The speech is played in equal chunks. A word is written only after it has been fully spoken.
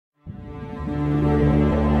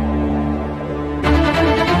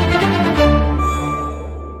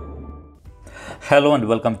Hello and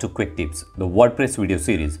welcome to Quick Tips, the WordPress video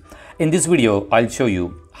series. In this video, I'll show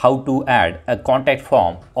you how to add a contact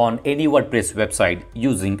form on any WordPress website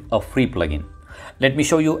using a free plugin. Let me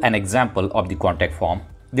show you an example of the contact form.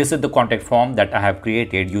 This is the contact form that I have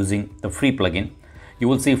created using the free plugin. You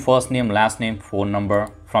will see first name, last name, phone number.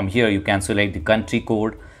 From here, you can select the country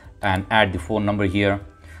code and add the phone number here,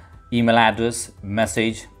 email address,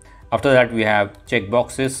 message. After that, we have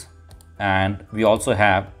checkboxes and we also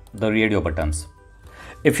have the radio buttons.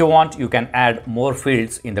 If you want, you can add more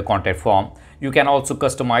fields in the contact form. You can also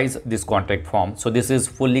customize this contact form. So this is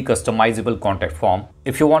fully customizable contact form.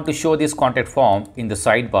 If you want to show this contact form in the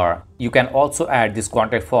sidebar, you can also add this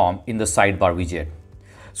contact form in the sidebar widget.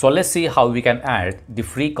 So let's see how we can add the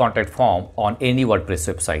free contact form on any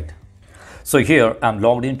WordPress website. So here I'm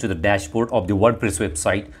logged into the dashboard of the WordPress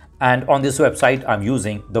website, and on this website I'm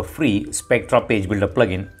using the free Spectra Page Builder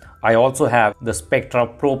plugin. I also have the Spectra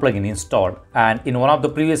Pro plugin installed, and in one of the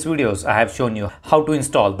previous videos I have shown you how to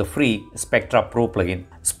install the free Spectra Pro plugin.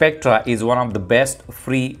 Spectra is one of the best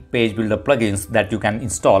free page builder plugins that you can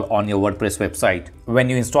install on your WordPress website. When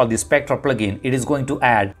you install the Spectra plugin, it is going to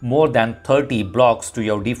add more than 30 blocks to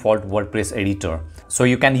your default WordPress editor. So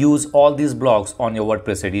you can use all these blocks on your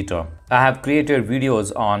WordPress editor. I have created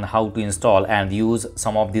videos on how to install and use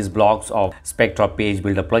some of these blocks of Spectra Page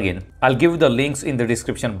Builder plugin. I'll give you the links in the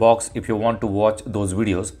description box if you want to watch those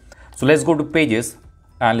videos. So let's go to pages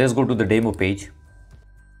and let's go to the demo page.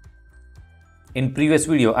 In previous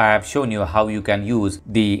video, I have shown you how you can use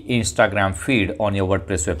the Instagram feed on your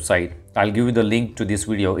WordPress website. I'll give you the link to this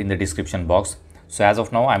video in the description box. So as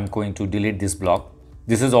of now, I'm going to delete this block.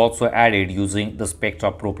 This is also added using the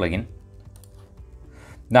Spectra Pro plugin.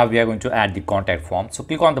 Now we are going to add the contact form. So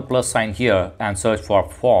click on the plus sign here and search for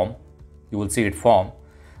form. You will see it form.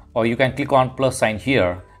 Or you can click on plus sign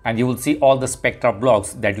here and you will see all the Spectra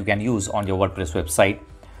blocks that you can use on your WordPress website.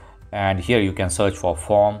 And here you can search for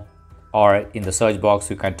form, or in the search box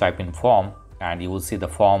you can type in form and you will see the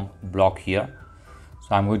form block here.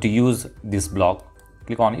 So I'm going to use this block.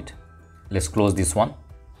 Click on it. Let's close this one.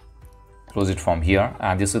 Close it from here,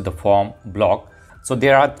 and this is the form block. So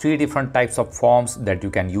there are three different types of forms that you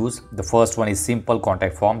can use. The first one is simple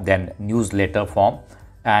contact form, then newsletter form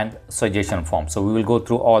and suggestion form. So we will go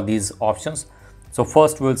through all these options. So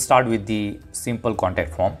first we'll start with the simple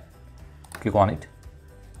contact form. Click on it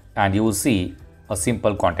and you will see a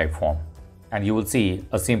simple contact form, and you will see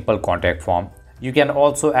a simple contact form. You can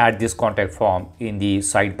also add this contact form in the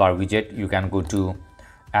sidebar widget. You can go to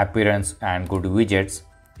appearance and go to widgets.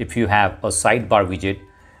 If you have a sidebar widget,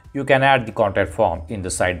 you can add the contact form in the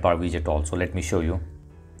sidebar widget also. Let me show you.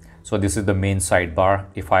 So this is the main sidebar.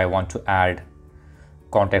 If I want to add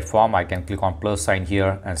contact form, I can click on plus sign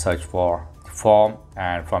here and search for form,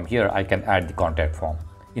 and from here I can add the contact form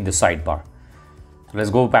in the sidebar. So let's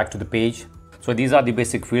go back to the page. So these are the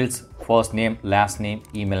basic fields: first name, last name,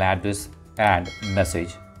 email address and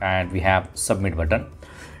message, and we have submit button.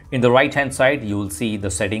 In the right hand side you will see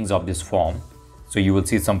the settings of this form. So you will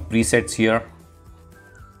see some presets here.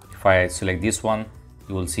 If I select this one,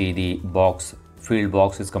 you will see the box, field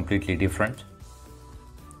box is completely different.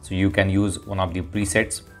 So you can use one of the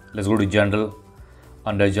presets. Let's go to general.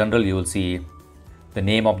 Under general, you will see the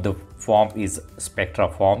name of the form is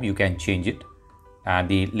Spectra Form. You can change it and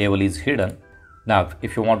the label is hidden. Now,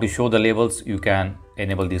 if you want to show the labels, you can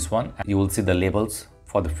enable this one. You will see the labels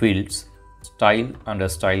for the fields. Style, under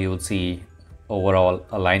style, you will see overall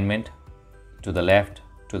alignment to the left,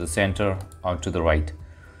 to the center or to the right.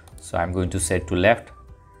 So I'm going to set to left.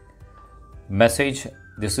 Message,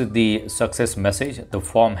 this is the success message. The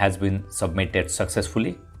form has been submitted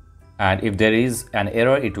successfully, and if there is an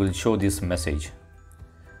error, it will show this message.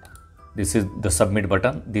 This is the submit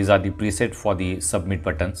button. These are the preset for the submit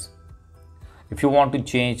buttons. If you want to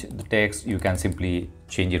change the text, you can simply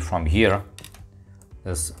change it from here.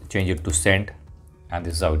 Just change it to send, and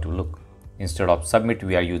this is how it will look. Instead of submit,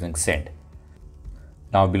 we are using send.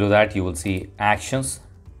 Now below that you will see actions.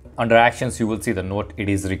 Under actions you will see the note. It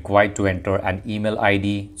is required to enter an email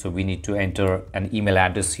ID. So we need to enter an email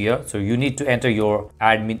address here. So you need to enter your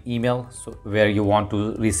admin email, so where you want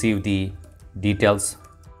to receive the details.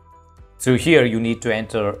 So here you need to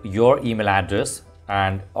enter your email address,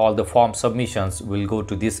 and all the form submissions will go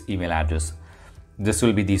to this email address. This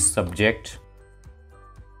will be the subject.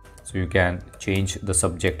 So you can change the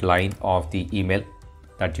subject line of the email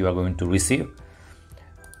that you are going to receive.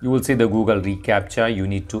 You will see the Google reCAPTCHA. You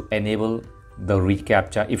need to enable the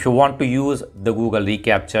reCAPTCHA. If you want to use the Google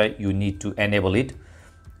reCAPTCHA, you need to enable it,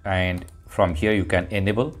 and from here you can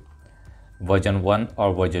enable version 1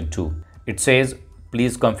 or version 2. It says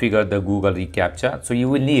please configure the Google reCAPTCHA. So you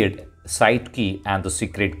will need site key and the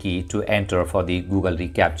secret key to enter for the Google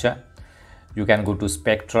reCAPTCHA. You can go to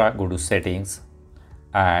Spectra, go to settings,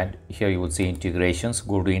 and here you will see integrations.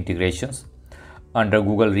 Go to integrations. Under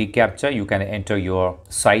Google reCAPTCHA, you can enter your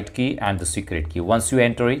site key and the secret key. Once you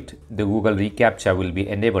enter it, the Google reCAPTCHA will be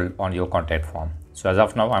enabled on your contact form. So as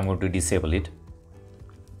of now, I'm going to disable it.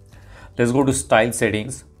 Let's go to style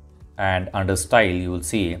settings, and under style you will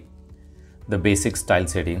see the basic style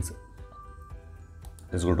settings.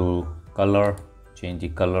 Let's go to color, change the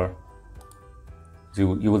color.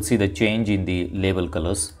 So you will see the change in the label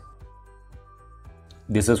colors.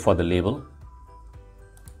 This is for the label.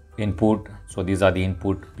 Input, so these are the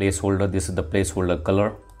input. Placeholder, this is the placeholder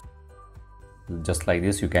color. Just like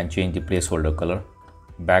this, you can change the placeholder color.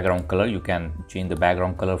 Background color, you can change the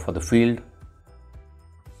background color for the field.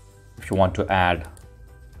 If you want to add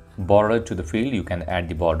border to the field, you can add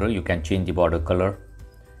the border. You can change the border color.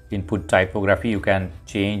 Input typography, you can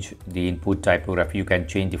change the input typography. You can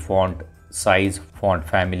change the font size, font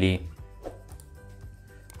family.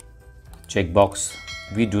 Checkbox,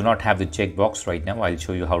 we do not have the checkbox right now. I'll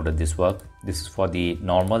show you how does this work. This is for the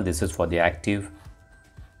normal, this is for the active.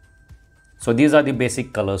 So these are the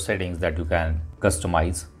basic color settings that you can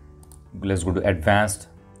customize. Let's go to advanced.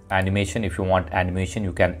 Animation, if you want animation,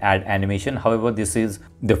 you can add animation. However, this is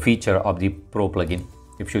the feature of the Pro plugin.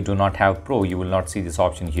 If you do not have Pro, you will not see this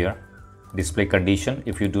option here. Display condition,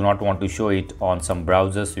 if you do not want to show it on some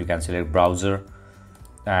browsers, you can select browser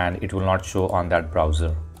and it will not show on that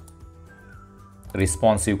browser.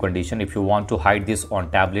 Responsive condition, if you want to hide this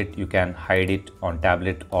on tablet, you can hide it on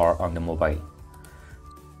tablet or on the mobile.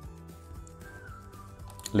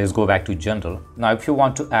 Let's go back to general. Now if you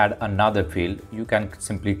want to add another field, you can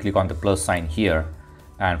simply click on the plus sign here,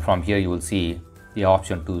 and from here you will see the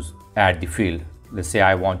option to add the field. Let's say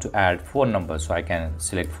I want to add phone number, so I can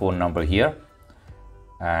select phone number here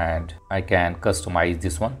and I can customize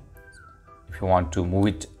this one. If you want to move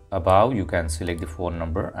it above, you can select the phone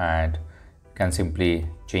number and you can simply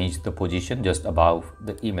change the position just above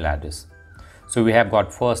the email address. So we have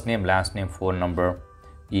got first name, last name, phone number,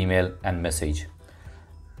 email and message.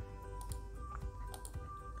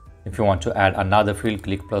 If you want to add another field,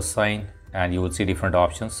 click plus sign and you will see different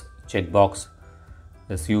options. Checkbox,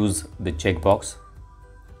 let's use the checkbox,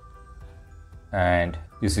 and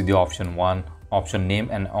this is the option 1, option name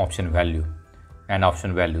and option value.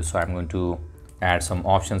 So I'm going to add some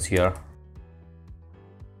options here.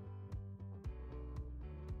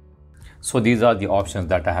 So these are the options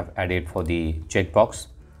that I have added for the checkbox.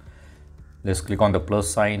 Let's click on the plus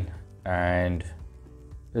sign and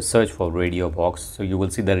let's search for radio box. So you will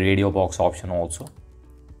see the radio box option also.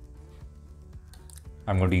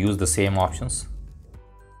 I'm going to use the same options.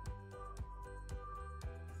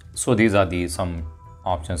 So these are some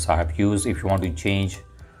options I have used. If you want to change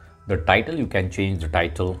the title, you can change the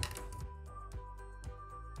title.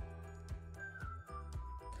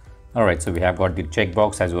 Alright, so we have got the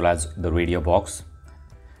checkbox as well as the radio box.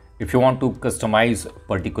 If you want to customize a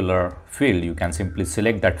particular field, you can simply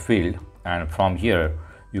select that field and from here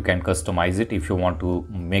you can customize it. If you want to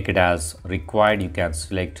make it as required, you can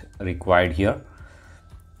select required here.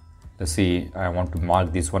 Let's see, I want to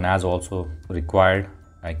mark this one as also required.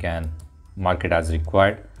 I can mark it as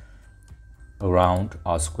required, round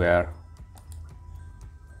or square.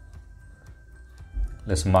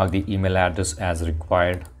 Let's mark the email address as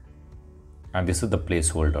required, and this is the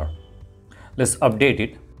placeholder. Let's update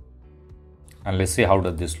it and let's see how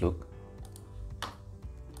does this look.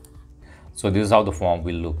 So this is how the form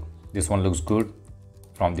will look. This one looks good.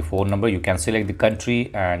 From the phone number, you can select the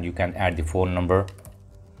country and you can add the phone number.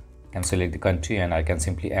 You can select the country and I can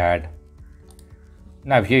simply add.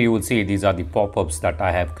 Now here you will see these are the pop-ups that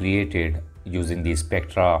I have created using the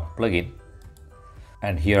Spectra plugin,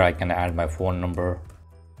 and here I can add my phone number.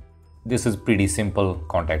 This is pretty simple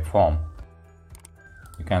contact form.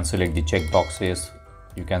 You can select the check boxes.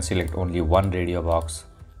 You can select only one radio box,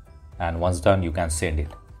 and once done you can send it.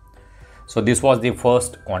 So this was the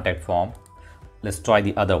first contact form. Let's try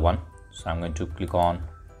the other one. So I'm going to click on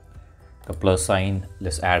the plus sign.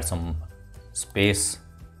 Let's add some space,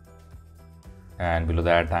 and below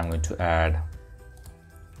that I'm going to add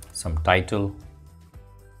some title.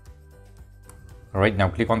 Alright, now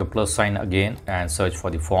click on the plus sign again and search for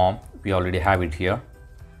the form. We already have it here,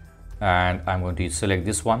 and I'm going to select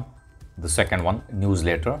this one, the second one,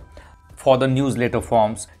 newsletter. For the newsletter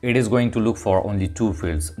forms, it is going to look for only two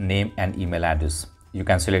fields, name and email address. You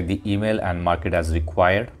can select the email and mark it as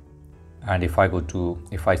required. And if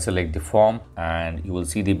I select the form, and you will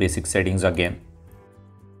see the basic settings again.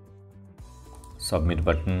 Submit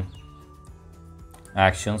button,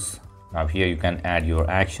 actions. Now here you can add your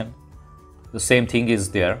action. The same thing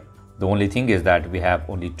is there. The only thing is that we have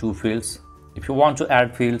only 2 fields. If you want to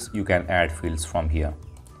add fields, you can add fields from here.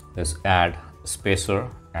 Let's add spacer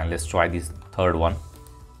and let's try this third one.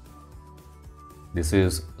 This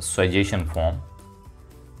is suggestion form.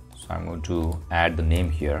 So I'm going to add the name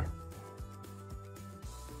here.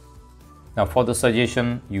 Now for the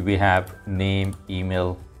suggestion, you will have name,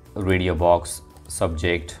 email, radio box,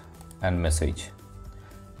 subject and message.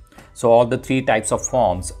 So all the 3 types of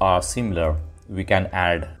forms are similar. We can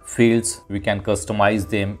add fields, we can customize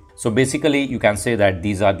them. So basically you can say that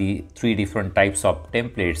these are the 3 different types of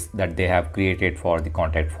templates that they have created for the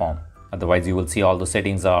contact form. Otherwise you will see all the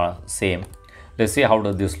settings are same. Let's see how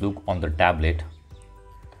does this look on the tablet.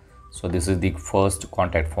 So this is the first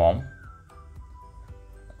contact form.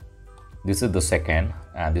 This is the second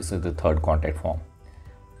and this is the third contact form.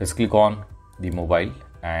 Let's click on the mobile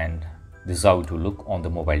and this is how it will look on the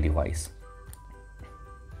mobile device.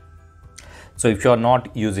 So if you are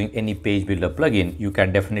not using any page builder plugin, you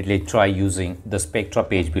can definitely try using the Spectra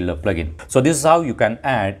page builder plugin. So this is how you can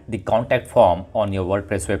add the contact form on your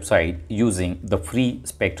WordPress website using the free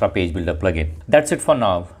Spectra page builder plugin. That's it for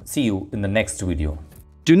now. See you in the next video.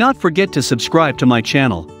 Do not forget to subscribe to my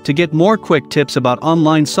channel to get more quick tips about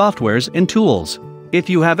online softwares and tools. If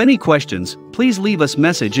you have any questions, please leave us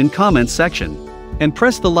message in comments section and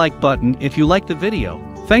press the like button if you like the video.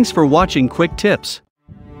 Thanks for watching Quick Tips.